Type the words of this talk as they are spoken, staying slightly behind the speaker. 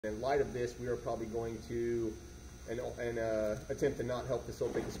In light of this, we are probably going to, and attempt to not help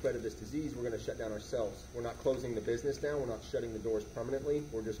facilitate the spread of this disease, we're going to shut down ourselves. We're not closing the business down. We're not shutting the doors permanently.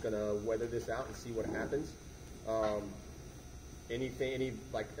 We're just going to weather this out and see what happens. To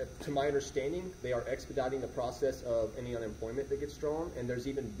my understanding, they are expediting the process of any unemployment that gets drawn, and there's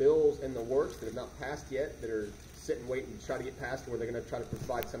even bills in the works that have not passed yet that are sitting waiting to try to get passed, where they're going to try to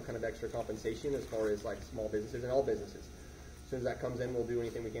provide some kind of extra compensation as far as like small businesses and all businesses. As soon as that comes in, we'll do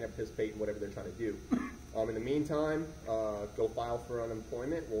anything we can to participate in whatever they're trying to do. In the meantime, go file for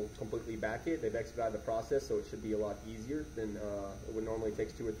unemployment. We'll completely back it. They've expedited the process, so it should be a lot easier than it would normally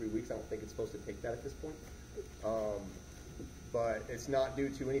take 2 or 3 weeks. I don't think it's supposed to take that at this point. But it's not due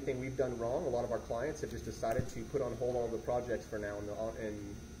to anything we've done wrong. A lot of our clients have just decided to put on hold all of the projects for now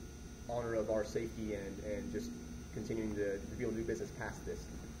in honor of our safety and just continuing to be able to do business past this.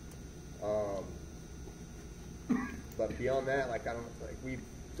 But beyond that, we've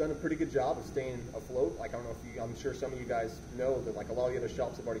done a pretty good job of staying afloat. I don't know if I'm sure some of you guys know that a lot of the other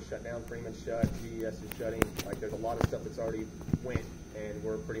shops have already shut down. Freeman's shut, GES is shutting. There's a lot of stuff that's already went, and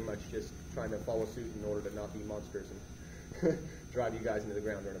we're pretty much just trying to follow suit in order to not be monsters and drive you guys into the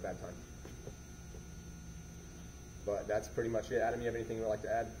ground during a bad time. But that's pretty much it. Adam, you have anything you'd like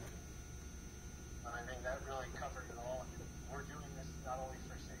to add? I think that really covered it all. We're doing this not only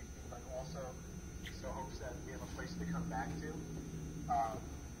for safety, but also so hopes that we have a place to come back to.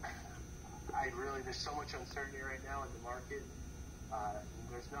 There's so much uncertainty right now in the market.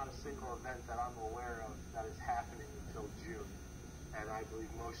 There's not a single event that I'm aware of that is happening until June. And I believe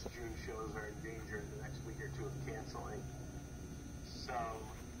most June shows are in danger in the next week or two of canceling. So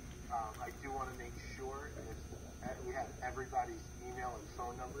I do want to make sure that we have everybody's email and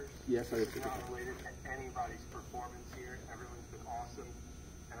phone numbers. Yes, I do. It's not related to anybody's performance here. Everyone's been awesome.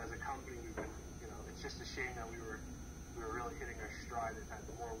 And as a company, we've been, it's just a shame that we were really hitting our stride and had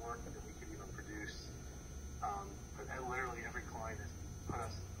more work than we could even produce. But literally every client has put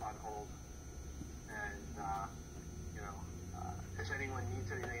us on hold. And, if anyone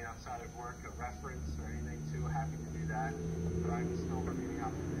needs anything outside of work, a reference or anything too, happy to do that. But I'm still remaining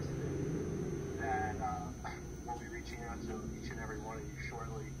optimistic that we'll be reaching out to each and every one of you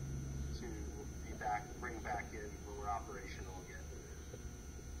shortly to bring back in when we're operational again.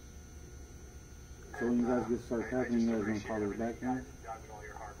 So when you guys get started happening, you guys gonna call us back now? All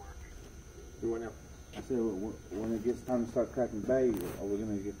your hard work. You want now? I said, when it gets time to start cracking bait, are we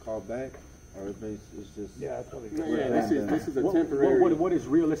gonna get called back, or it's just? Yeah, that's probably No, good. yeah, this is a temporary. What is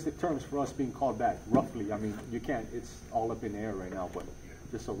realistic terms for us being called back, roughly? I mean, you can't. It's all up in the air right now, but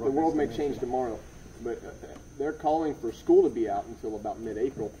just a rough. The world may change tomorrow, but they're calling for school to be out until about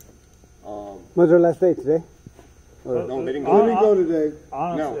mid-April. What's our last day today? No, they didn't go today.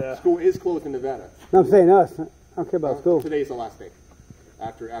 No, school is closed in Nevada. No, I'm saying us. I don't care about school. Today's the last day.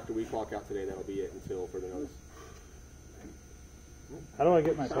 After we clock out today, that'll be it until further notice. How do I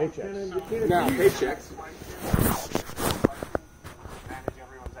get my paychecks? Now, paychecks. Manage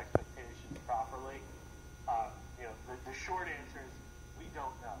everyone's expectations properly. The short answer is we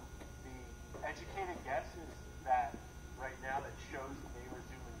don't know. The educated guess is that right now that shows may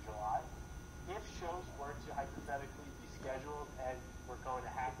resume in July. If shows were to hypothetically be scheduled and were going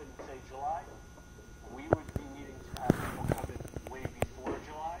to happen, say July, we would be needing to have people come in way before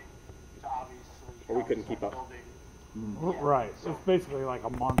July to obviously. Or we couldn't keep up. Right. So it's basically like a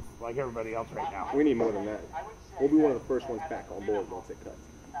month, like everybody else right now. We need more than that. We'll be one of the first ones back on board once it cuts.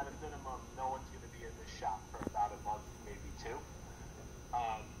 At a minimum, no one's going to be in this shop for about a month, maybe two.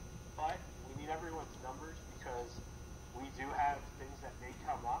 But we need everyone's numbers because we do have things that may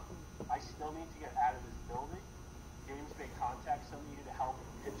come up. I still need to get out of this building. James may contact some of you to help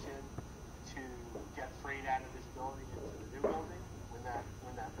pitch in to get freight out of this building into the new building when that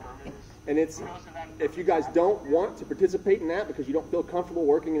permit is. And if you guys don't want to participate in that because you don't feel comfortable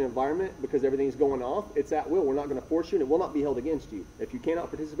working in an environment because everything's going off, it's at will. We're not going to force you, and it will not be held against you. If you cannot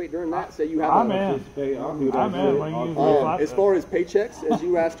participate during that, say you have I'm in. As far as paychecks, as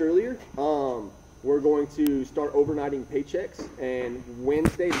you asked earlier, we're going to start overnighting paychecks, and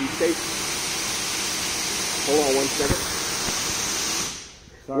Wednesday, to be safe. Hold on 1 second.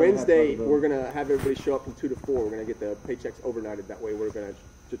 Wednesday, we're going to have everybody show up from 2 to 4. We're going to get the paychecks overnighted. That way, we're going to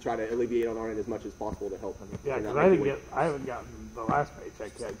try to alleviate on our end as much as possible to help. Yeah, because I haven't gotten the last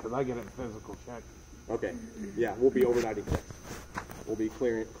paycheck yet because I get a physical check. Okay. Yeah, we'll be overnighting checks. We'll be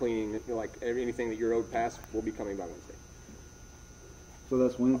cleaning, like anything that you're owed past, will be coming by Wednesday. So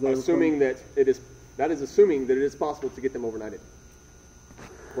that's Wednesday. Assuming that that is assuming that it is possible to get them overnighted.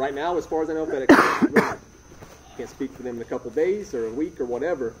 Right now, as far as I know, FedEx can't speak for them in a couple days or a week or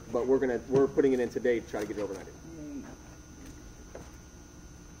whatever, but we're putting it in today to try to get it overnighted.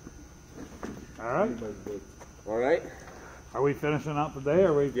 All right. All right? Are we finishing out the day,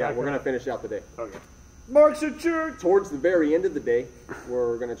 or are we? Yeah, we're going to finish out the day. Okay. Marks and church. Towards the very end of the day,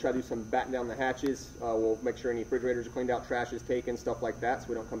 we're going to try to do some batten down the hatches. We'll make sure any refrigerators are cleaned out, trash is taken, stuff like that, so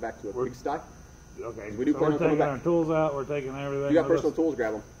we don't come back to a pigsty. Okay. We do so plan we're on coming taking back. our tools out. We're taking everything. If you got with personal us. tools,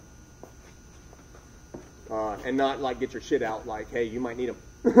 grab them. And not like get your shit out like, hey, you might need them.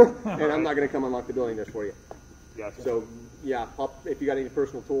 And I'm not going to come unlock the building doors for you. Gotcha. So, yeah, if you got any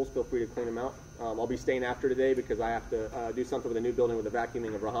personal tools, feel free to clean them out. I'll be staying after today because I have to do something with a new building with the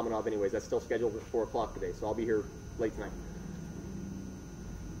vacuuming of Rahamanov anyways. That's still scheduled at 4 o'clock today, so I'll be here late tonight.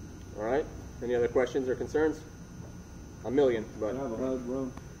 All right? Any other questions or concerns? A million, but Have a hug,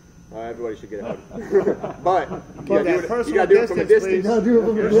 bro. everybody should get a hug. But you that gotta do it from a distance. please. Do it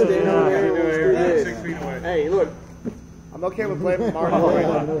from a You're standing over there, 6 feet away. Hey, look. I'm okay with blaming Mark. I'm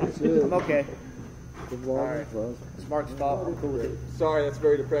okay. Alright. It's Mark's fault. Sorry, that's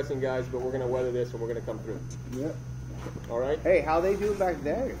very depressing, guys, but we're going to weather this and we're going to come through. Yep. All right? Hey, how they doing back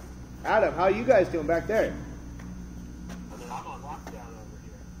there? Adam, how you guys doing back there? I'm on lockdown over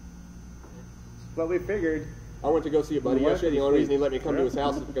here. What we figured. I went to go see a buddy yesterday. The only reason he let me come to his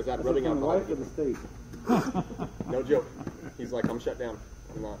house is because I had rubbing From the alcohol. wife of the state. No joke. He's like, I'm shut down.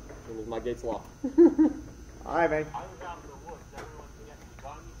 I'm not. My gate's locked. Alright, man. I was out in the woods. Everyone's getting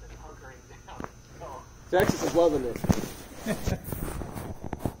guns and hunkering down. So, Texas is loving this.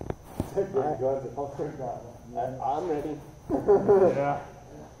 I'm ready. Yeah.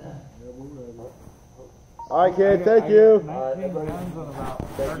 Alright, kid, thank you. 19 guns and about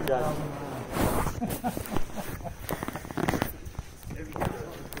Thank you, guys. 30,000 rounds.